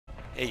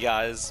Hey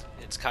guys,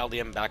 it's Kyle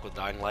DM back with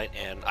Dying Light,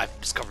 and I've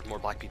discovered more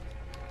black people.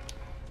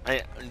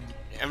 I,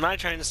 I'm not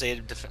trying to say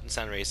it to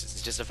sound racist.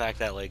 It's just the fact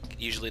that like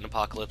usually in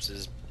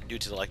apocalypses, due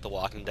to like The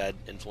Walking Dead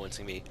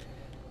influencing me,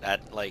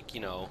 that like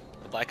the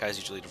black guy's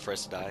usually the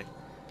first to die.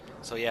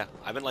 So yeah,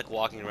 I've been like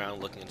walking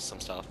around looking into some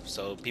stuff.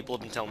 So people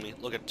have been telling me,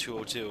 look at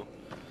 202.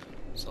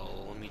 So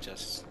let me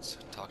just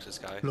talk to this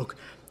guy. Look,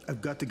 I've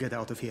got to get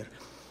out of here.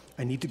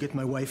 I need to get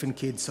my wife and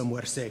kids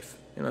somewhere safe.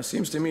 You know, it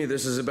seems to me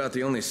this is about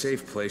the only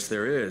safe place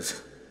there is.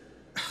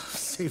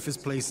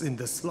 Safest place in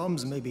the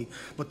slums, maybe,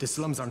 but the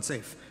slums aren't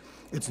safe.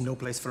 It's no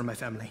place for my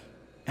family.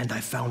 And I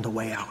found a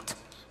way out.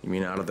 You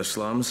mean out of the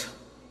slums?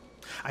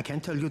 I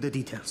can't tell you the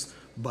details,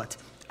 but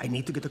I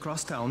need to get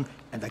across town,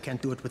 and I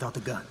can't do it without a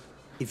gun.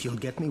 If you'll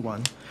get me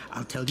one,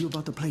 I'll tell you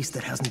about a place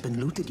that hasn't been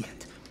looted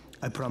yet.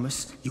 I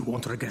promise you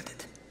won't regret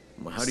it.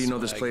 Well, how do you know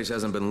this place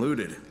hasn't been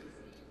looted?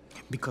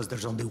 Because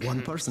there's only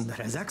one person that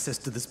has access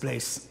to this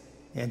place,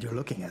 and you're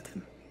looking at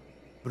him.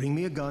 Bring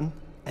me a gun,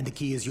 and the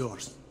key is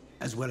yours,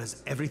 as well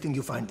as everything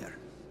you find there.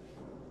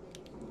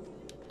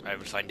 I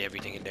would find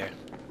everything in there.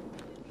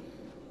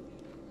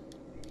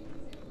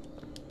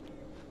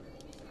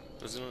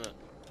 Wasn't it?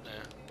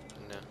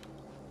 No.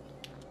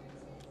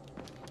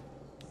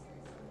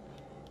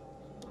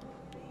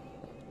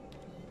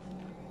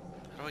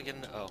 How do I get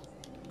into? Oh.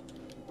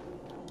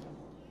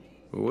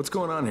 What's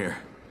going on here?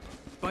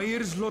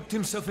 Byers locked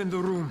himself in the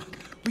room.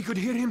 We could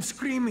hear him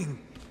screaming.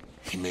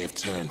 He may have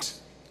turned.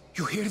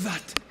 You hear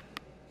that?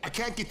 I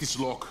can't get this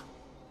lock.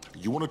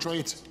 You want to try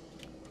it?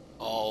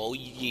 Oh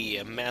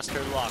yeah, master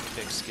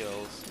lockpick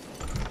skills.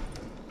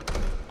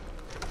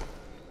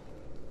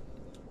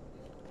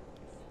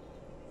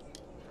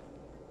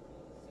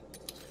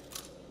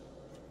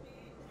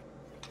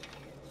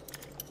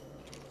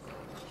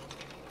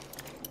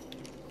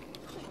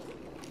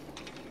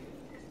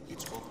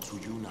 It's up to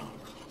you now.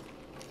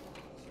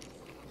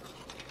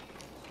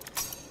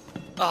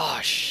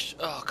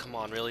 Oh, come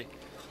on, really?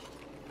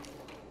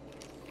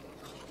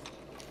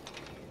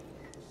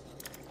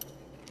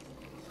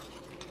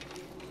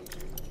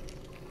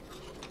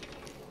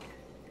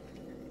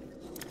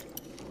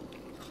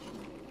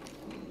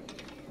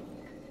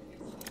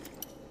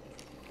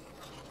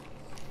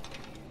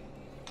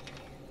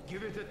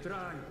 Give it a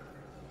try.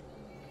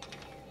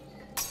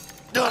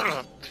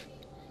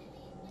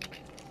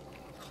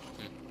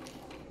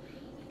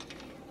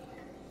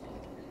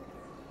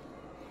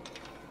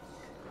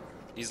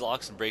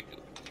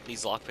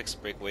 These lockpicks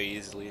break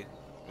way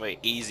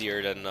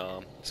easier than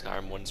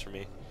Skyrim ones for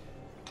me.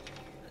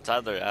 It's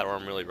either that or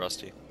I'm really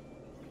rusty.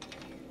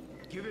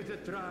 Give it a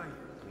try.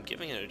 I'm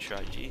giving it a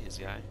try. Jeez,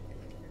 guy.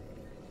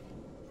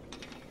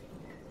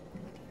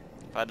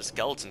 If I had a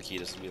skeleton key,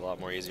 this would be a lot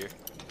more easier.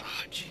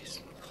 Ah, jeez.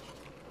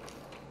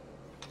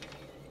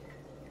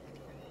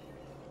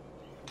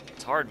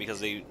 It's hard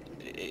because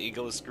it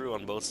goes through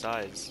on both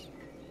sides.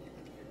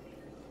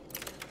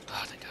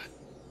 Oh, thank God.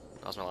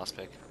 That was my last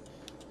pick.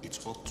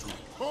 It's up to you.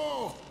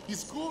 Oh,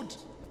 he's good.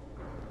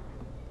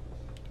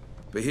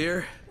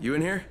 Bahir, you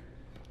in here?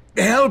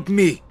 Help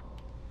me!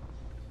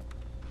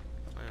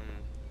 I'm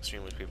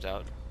extremely creeped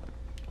out.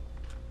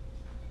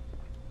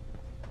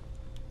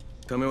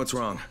 Tell me what's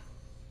wrong.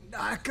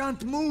 I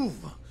can't move.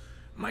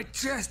 My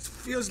chest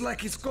feels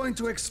like it's going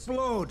to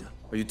explode.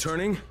 Are you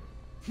turning?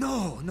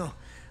 No.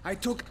 I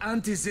took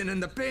antizin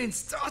and the pain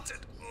started.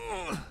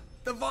 Ugh.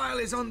 The vial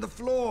is on the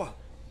floor.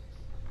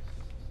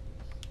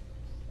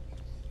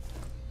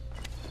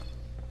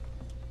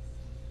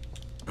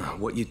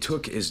 What you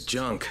took is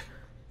junk.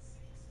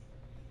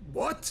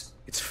 What?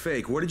 It's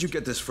fake. Where did you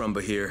get this from,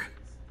 Bahir?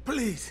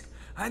 Please,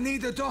 I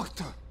need a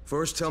doctor.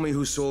 First, tell me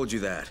who sold you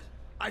that.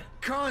 I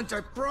can't,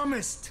 I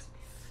promised.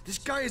 This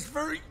guy is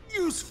very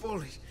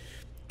useful.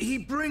 He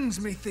brings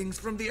me things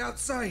from the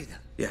outside.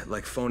 Yeah,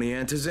 like phony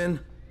antizin?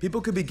 People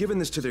could be giving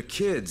this to their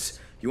kids.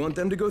 You want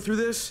them to go through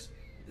this?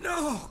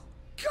 No!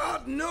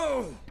 God,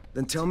 no!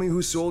 Then tell me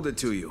who sold it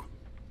to you.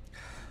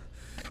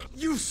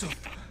 Yusuf.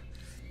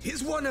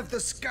 He's one of the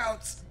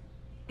scouts.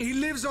 He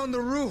lives on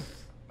the roof.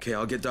 Okay,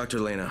 I'll get Dr.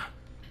 Lena.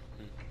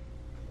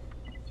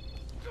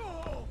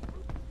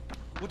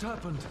 What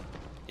happened?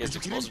 He has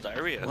explosive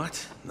diarrhea.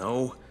 What?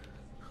 No.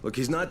 Look,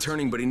 he's not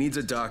turning, but he needs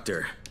a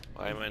doctor.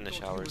 Why am I in the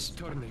Thought he was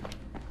showers? turning.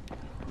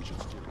 We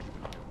should still keep an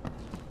eye on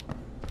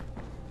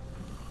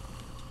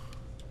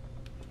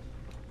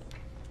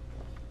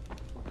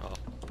him. Oh.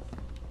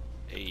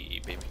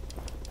 Hey, baby.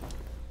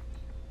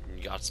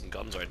 You got some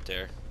guns right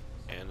there.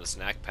 And a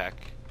snack pack.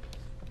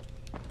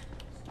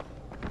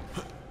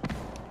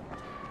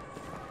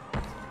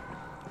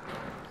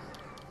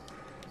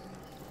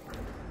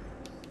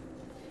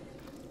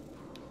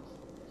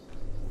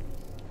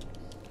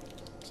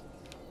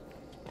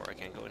 Or I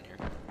can't go in here.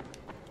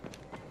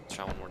 Let's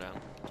try one more down.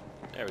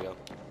 There we go.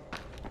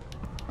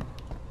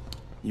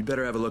 You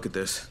better have a look at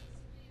this.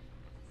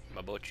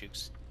 My boat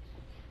cheeks.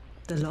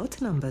 The lot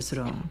number's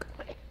wrong.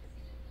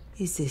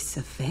 Is this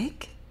a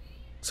fake?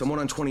 Someone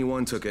on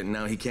 21 took it, and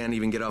now he can't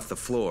even get off the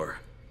floor.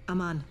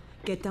 Aman,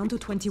 get down to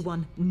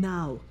 21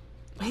 now.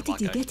 Where did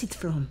you get it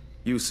from?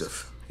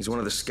 Yusuf. He's one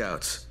of the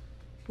scouts.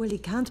 Well, he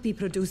can't be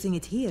producing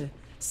it here.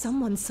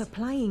 Someone's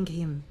supplying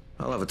him.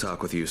 I'll have a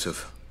talk with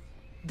Yusuf.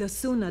 The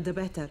sooner the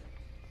better.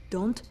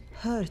 Don't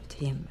hurt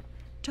him.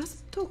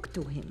 Just talk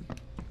to him.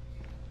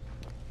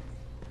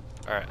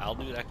 Alright, I'll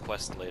do that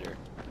quest later.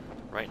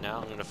 Right now,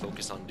 I'm gonna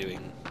focus on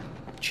doing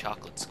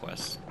Chocolate's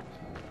quest.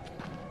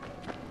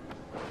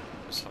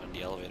 Just find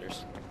the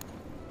elevators.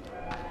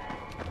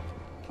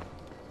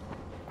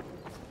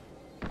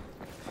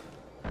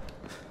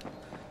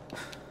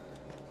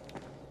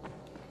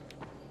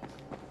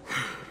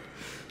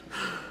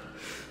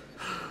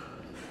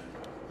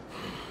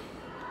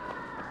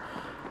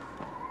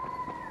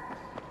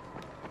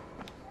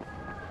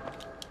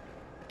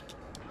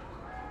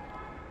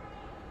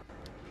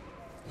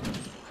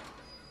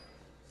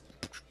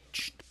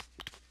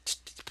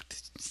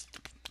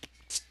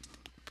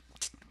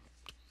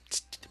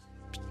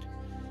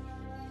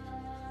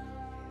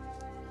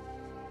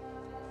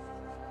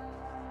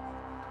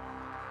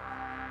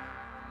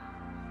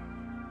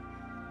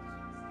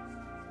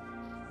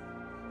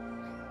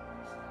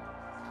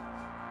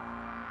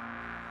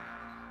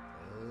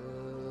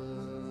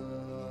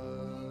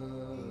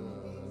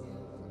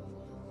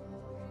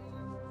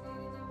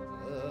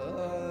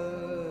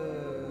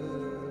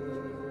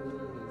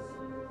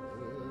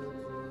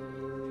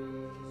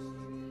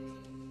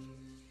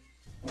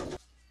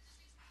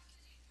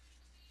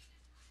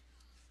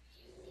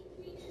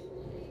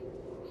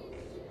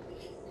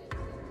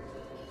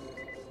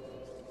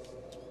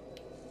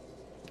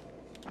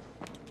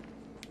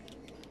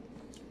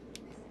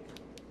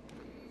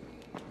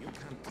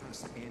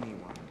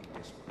 Anyone in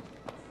this world.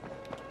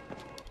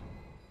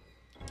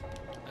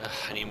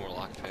 I need more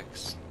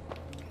lockpicks.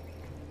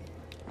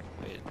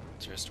 Wait,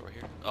 is there a store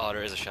here? Oh,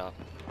 there is a shop.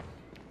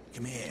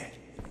 Come here.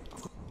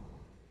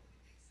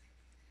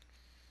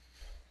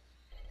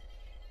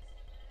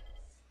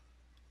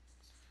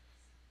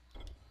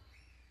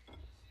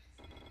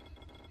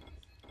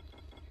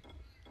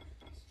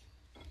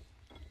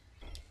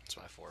 Let's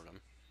buy 4 of them.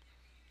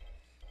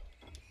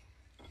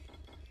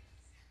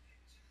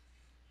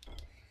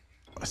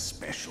 A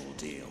special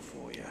deal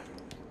for you.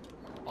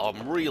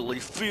 I'm really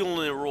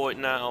feeling it right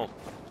now.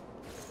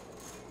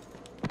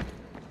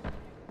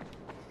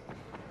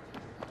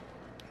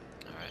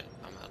 Alright,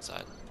 I'm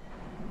outside.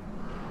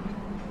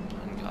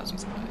 And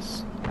Cosmos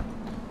Place.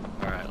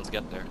 Alright, let's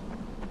get there.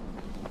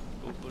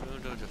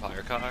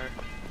 Fire car.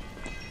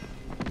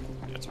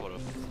 That's what a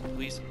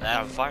police.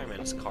 A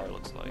fireman's car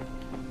looks like.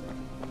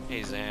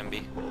 Hey,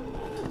 Zambi.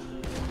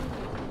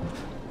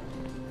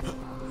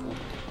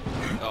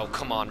 Oh,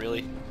 come on,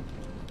 really?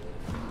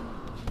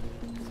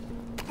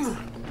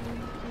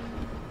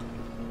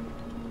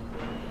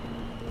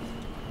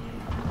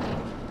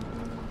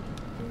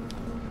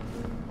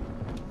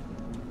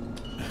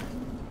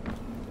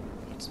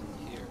 What's in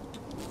here?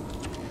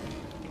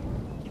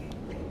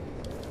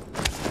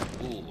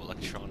 Ooh,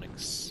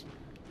 electronics.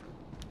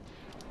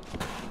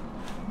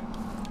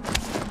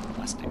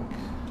 Plastic.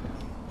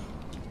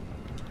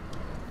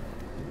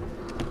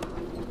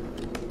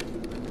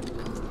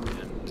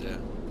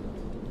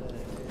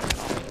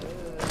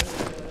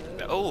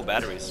 And, oh,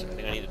 batteries. I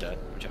think I needed that.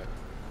 Let me check.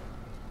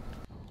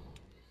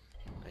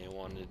 I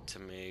wanted to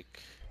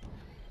make...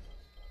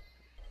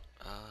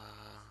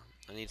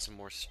 I need some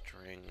more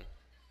string.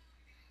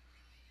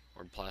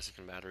 Or plastic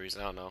and batteries.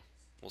 I don't know.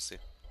 We'll see.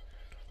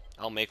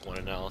 I'll make one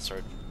and then I'll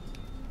start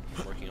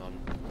working on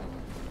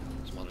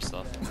some other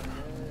stuff.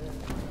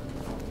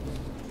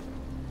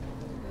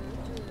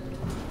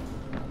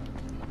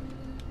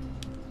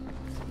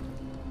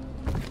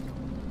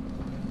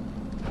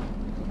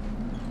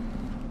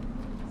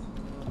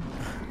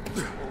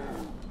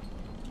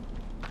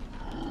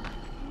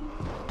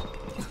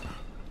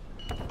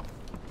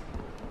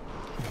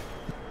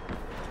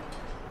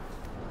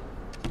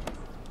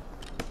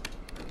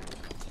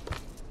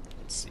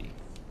 Let's see.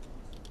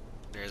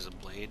 There's a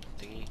blade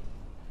thingy.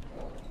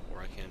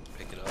 Or I can't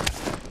pick it up.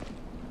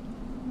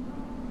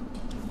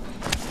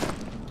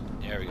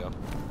 There we go.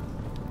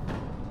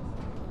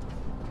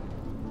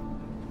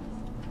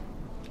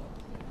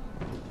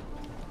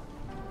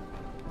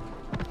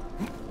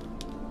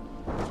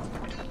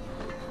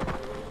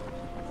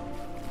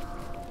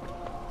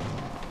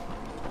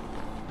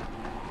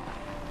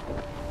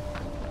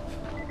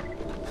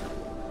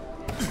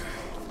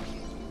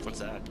 What's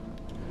that?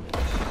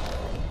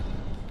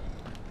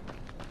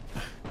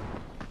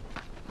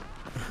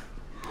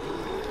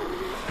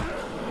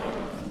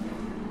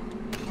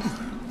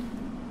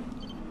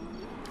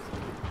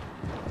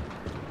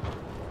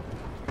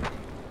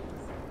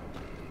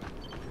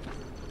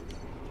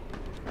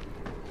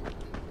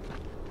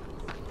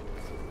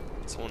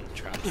 Someone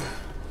trapped me.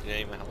 You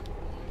didn't even help.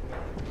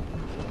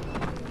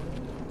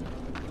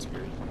 That's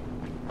weird.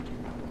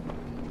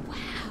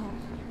 Wow,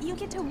 you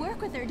get to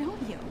work with her,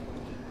 don't you?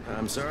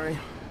 I'm sorry?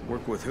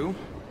 Work with who?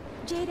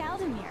 Jade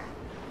Aldemir,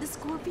 the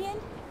Scorpion.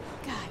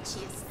 God, she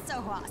is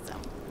so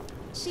awesome.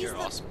 She's You're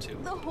awesome too.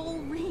 the whole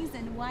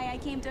reason why I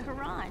came to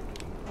Haran.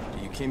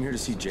 You came here to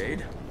see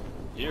Jade?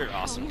 You're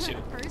awesome You're too.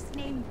 on a first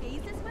name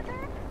basis with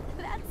her?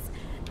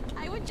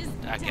 would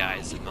just That die. guy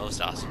is the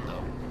most awesome,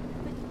 though.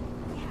 But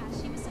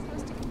yeah, she was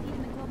supposed to compete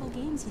in the global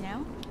games, you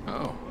know?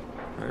 Oh,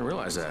 I didn't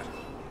realize that.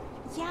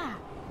 Yeah,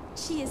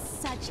 she is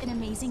such an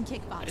amazing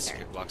kickboxer. I used to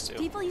kickbox too.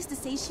 People used to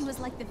say she was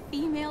like the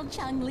female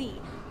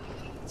Chun-Li.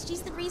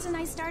 She's the reason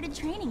I started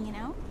training, you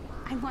know?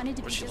 I wanted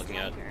to What's be she just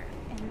looking like at? her.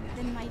 And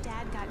then my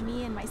dad got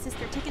me and my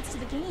sister tickets to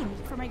the game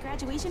for my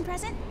graduation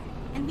present.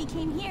 And we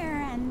came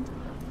here, and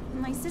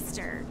my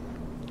sister,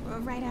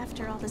 right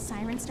after all the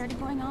sirens started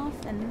going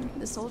off and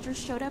the soldiers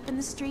showed up in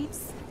the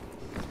streets,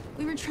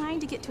 we were trying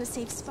to get to a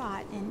safe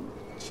spot, and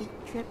she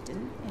tripped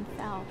and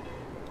fell.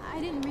 I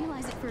didn't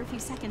realize it for a few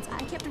seconds. I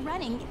kept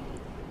running,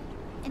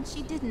 and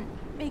she didn't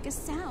make a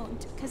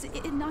sound because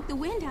it knocked the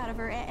wind out of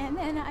her. And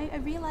then I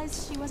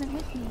realized she wasn't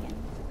with me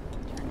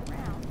and turned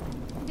around.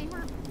 They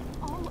were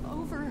all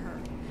over her.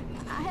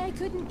 I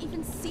couldn't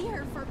even see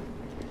her for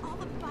all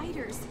the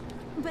biters.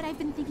 But I've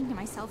been thinking to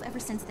myself ever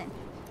since then,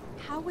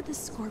 how would the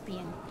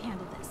Scorpion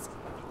handle this?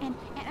 And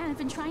I've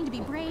been trying to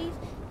be brave.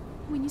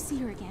 When you see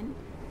her again,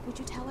 would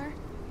you tell her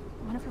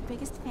one of her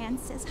biggest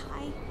fans says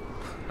hi?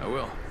 I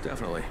will,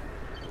 definitely.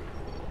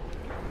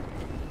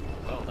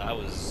 Well, that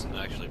was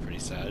actually pretty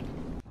sad.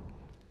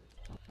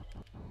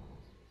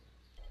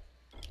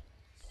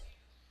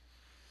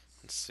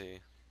 Let's see.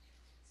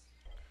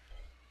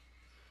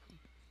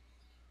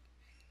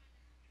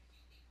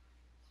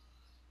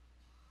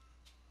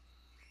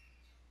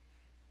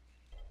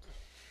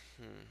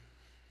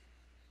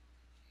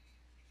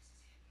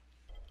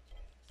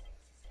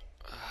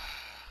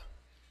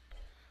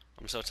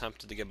 I'm so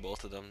tempted to get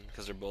both of them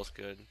because they're both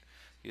good.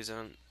 Use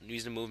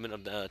the movement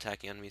of the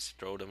attacking enemies to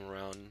throw them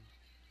around.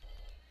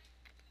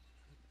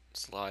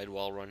 Slide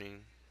while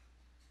running.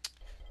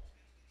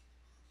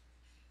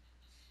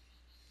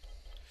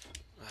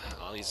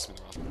 I'll use some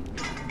raw.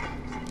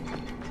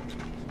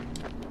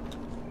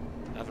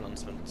 I have an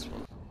unspent as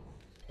well.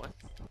 What?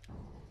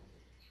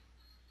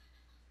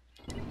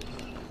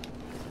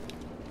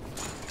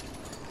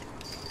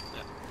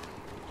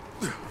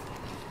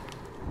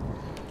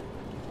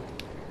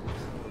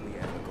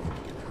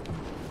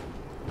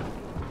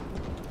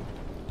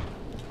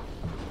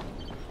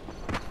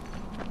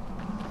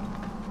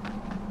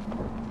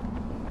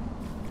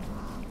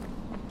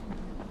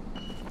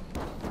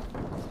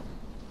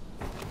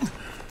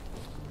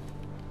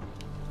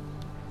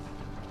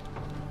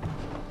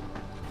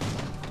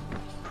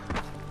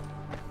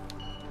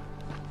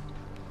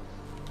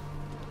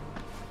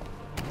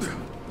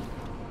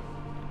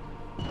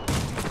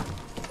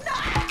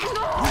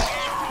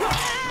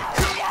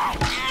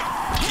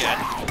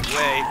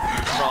 Away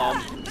from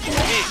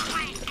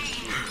me!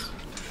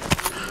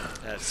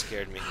 That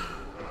scared me.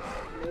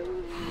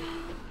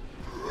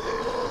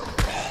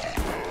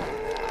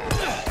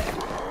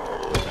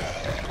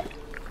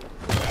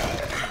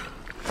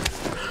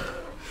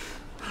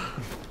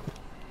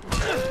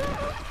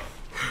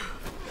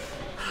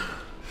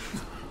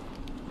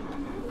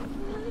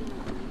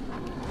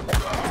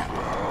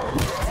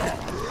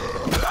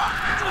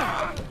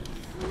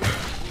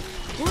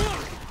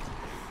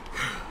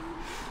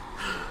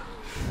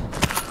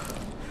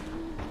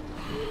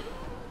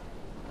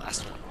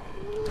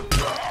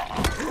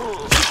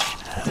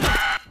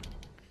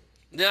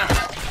 Yeah,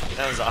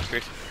 that was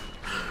awkward.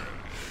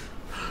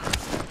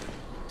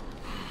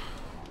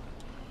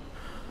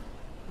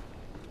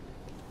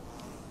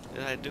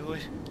 Did I do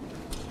it?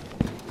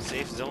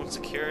 Safe zone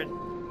secured.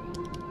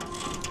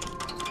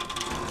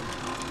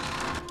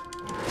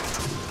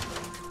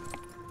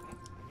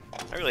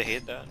 I really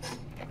hate that.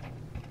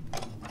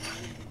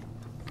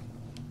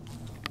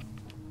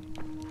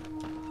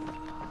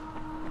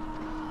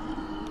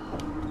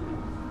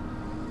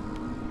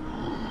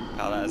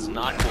 Oh, that is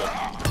not cool.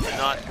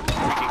 Not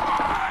freaking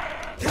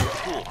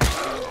cool.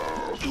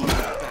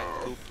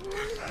 Poop.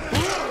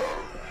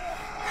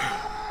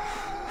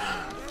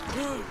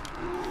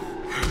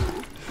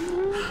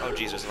 Oh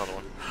jeez, there's another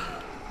one.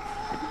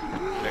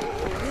 Okay.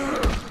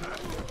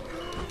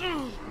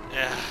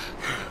 Yeah,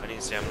 I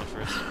need stamina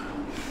first.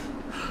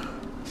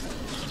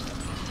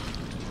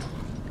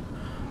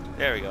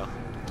 There we go.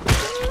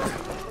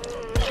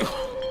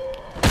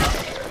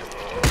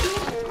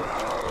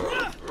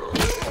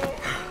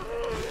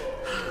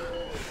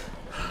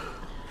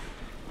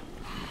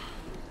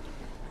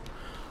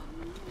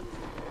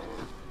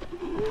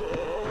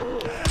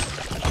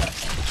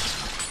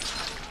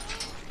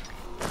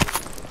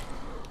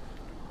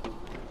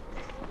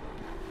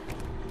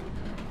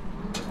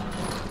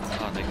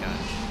 Oh, thank God.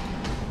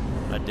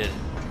 I did it.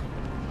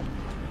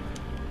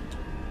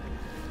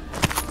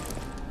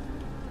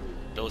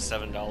 Those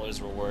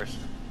 $7 were worth.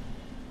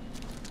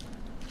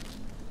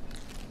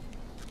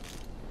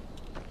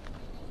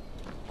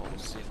 Oh,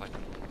 let's see if I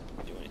can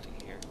do anything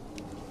here.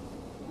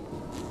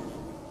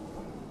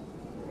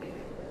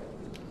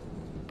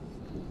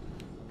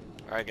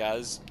 Alright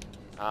guys,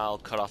 I'll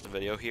cut off the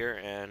video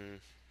here and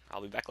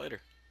I'll be back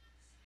later.